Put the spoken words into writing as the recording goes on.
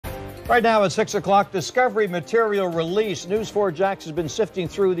Right now at 6 o'clock, Discovery material release. News4Jax has been sifting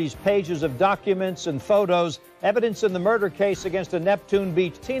through these pages of documents and photos, evidence in the murder case against a Neptune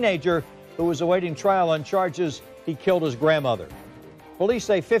Beach teenager who was awaiting trial on charges he killed his grandmother. Police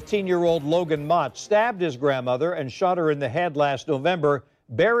say 15-year-old Logan Mott stabbed his grandmother and shot her in the head last November,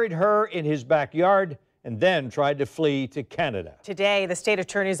 buried her in his backyard, and then tried to flee to Canada. Today, the state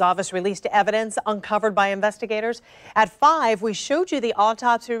attorney's office released evidence uncovered by investigators. At 5, we showed you the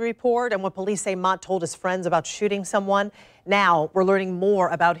autopsy report and what police say Mott told his friends about shooting someone. Now, we're learning more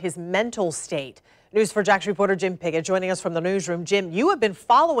about his mental state. News4Jax reporter Jim Piggott joining us from the newsroom. Jim, you have been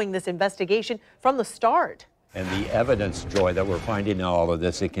following this investigation from the start. And the evidence, Joy, that we're finding in all of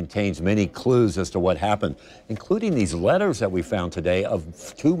this, it contains many clues as to what happened, including these letters that we found today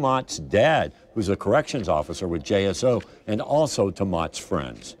to Mott's dad, who's a corrections officer with JSO, and also to Mott's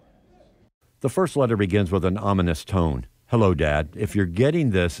friends. The first letter begins with an ominous tone. Hello, Dad. If you're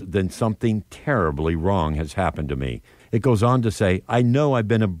getting this, then something terribly wrong has happened to me. It goes on to say, I know I've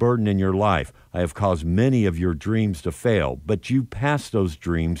been a burden in your life. I have caused many of your dreams to fail, but you pass those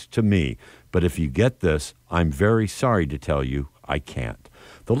dreams to me. But if you get this, I'm very sorry to tell you I can't.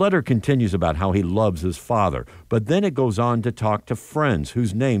 The letter continues about how he loves his father, but then it goes on to talk to friends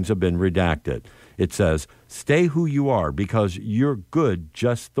whose names have been redacted. It says, stay who you are because you're good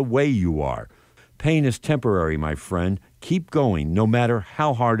just the way you are. Pain is temporary, my friend. Keep going no matter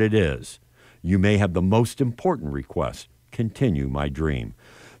how hard it is. You may have the most important request. Continue my dream.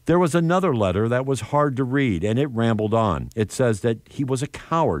 There was another letter that was hard to read, and it rambled on. It says that he was a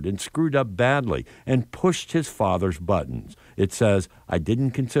coward and screwed up badly and pushed his father's buttons. It says, I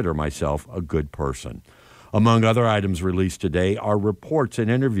didn't consider myself a good person. Among other items released today are reports and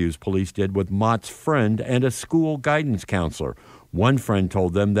interviews police did with Mott's friend and a school guidance counselor. One friend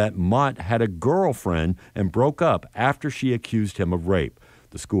told them that Mott had a girlfriend and broke up after she accused him of rape.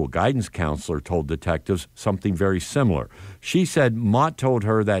 The school guidance counselor told detectives something very similar. She said Mott told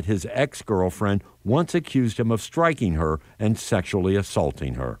her that his ex-girlfriend once accused him of striking her and sexually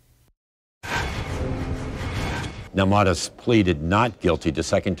assaulting her. Now, Mott has pleaded not guilty to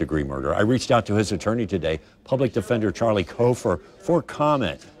second-degree murder. I reached out to his attorney today, Public Defender Charlie Kofer, for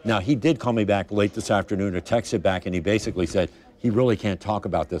comment. Now, he did call me back late this afternoon or texted back, and he basically said he really can't talk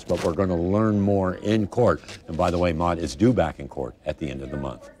about this, but we're going to learn more in court. And by the way, Mott is due back in court at the end of the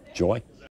month. Joy?